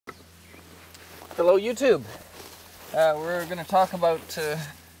Hello YouTube. We're going to talk about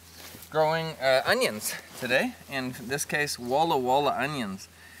growing onions today. In this case, Walla onions.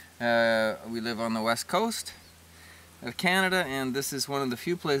 We live on the west coast of Canada, and this is one of the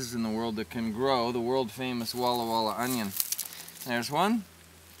few places in the world that can grow the world famous Walla onion. There's one.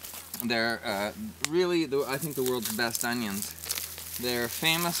 They're really, I think, the world's best onions. They're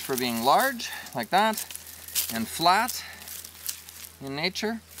famous for being large, like that, and flat in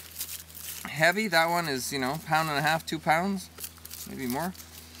nature. Heavy, that one is, pound and a half, 2 pounds, maybe more.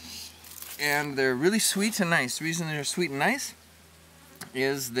 And they're really sweet and nice. The reason they're sweet and nice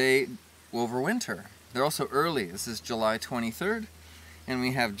is they overwinter. They're also early. This is July 23rd, and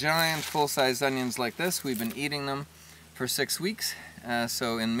we have giant full-size onions like this. We've been eating them for 6 weeks.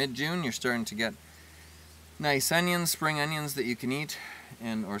 So in mid-June, you're starting to get nice onions, spring onions that you can eat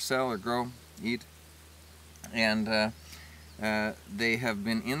or sell or grow, eat. And they have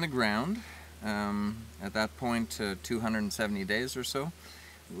been in the ground at that point 270 days or so.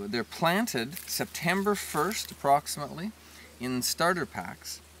 They're planted September 1st approximately in starter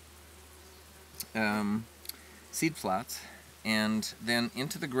packs, seed flats, and then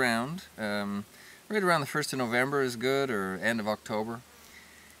into the ground right around the 1st of November is good, or end of October.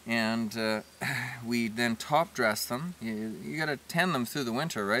 And we then top dress them. You gotta tend them through the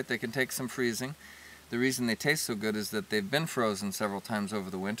winter, right? They can take some freezing. The reason they taste so good is that they've been frozen several times over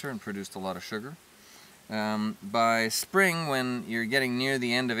the winter and produced a lot of sugar. By spring, when you're getting near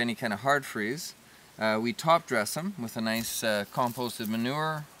the end of any kind of hard freeze, we top dress them with a nice composted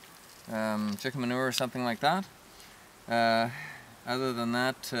manure, chicken manure or something like that. Other than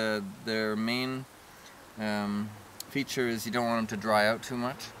that, their main feature is you don't want them to dry out too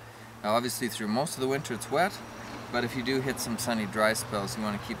much. Obviously through most of the winter it's wet, but if you do hit some sunny dry spells, you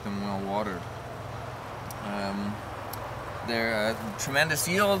want to keep them well watered. They're tremendous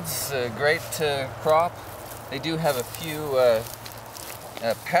yields, great crop. They do have a few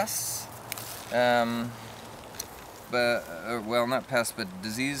pests, well, not pests, but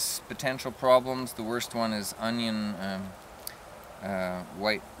disease potential problems. The worst one is onion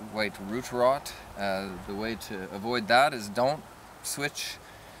white root rot. The way to avoid that is don't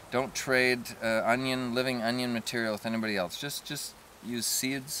trade living onion material with anybody else. Just use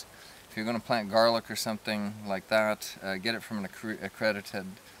seeds. If you're going to plant garlic or something like that, get it from an accredited,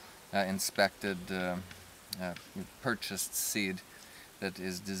 inspected, purchased seed that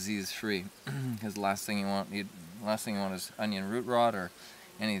is disease-free. Because the last thing you want is onion root rot or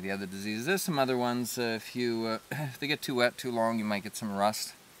any of the other diseases. There's some other ones. If they get too wet too long, you might get some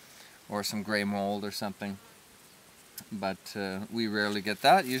rust or some gray mold or something. But we rarely get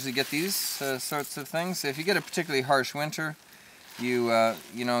that. Usually get these sorts of things. If you get a particularly harsh winter, you're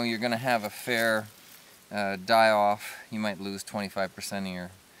going to have a fair die-off. You might lose 25% of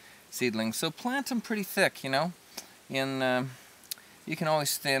your seedlings. So plant them pretty thick, you can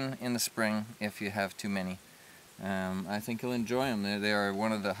always thin in the spring if you have too many. I think you'll enjoy them. They are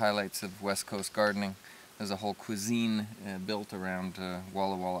one of the highlights of West Coast gardening. There's a whole cuisine built around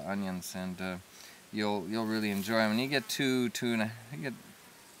Walla onions, and you'll really enjoy them. And you get you get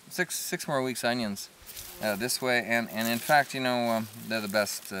six more weeks onions this way, and in fact, they're the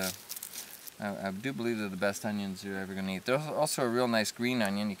best. I do believe they're the best onions you're ever going to eat. There's also a real nice green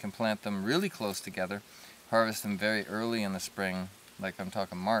onion. You can plant them really close together, harvest them very early in the spring, like I'm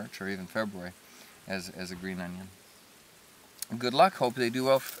talking March or even February, as a green onion. Good luck. Hope they do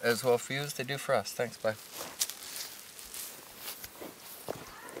as well for you as they do for us. Thanks. Bye.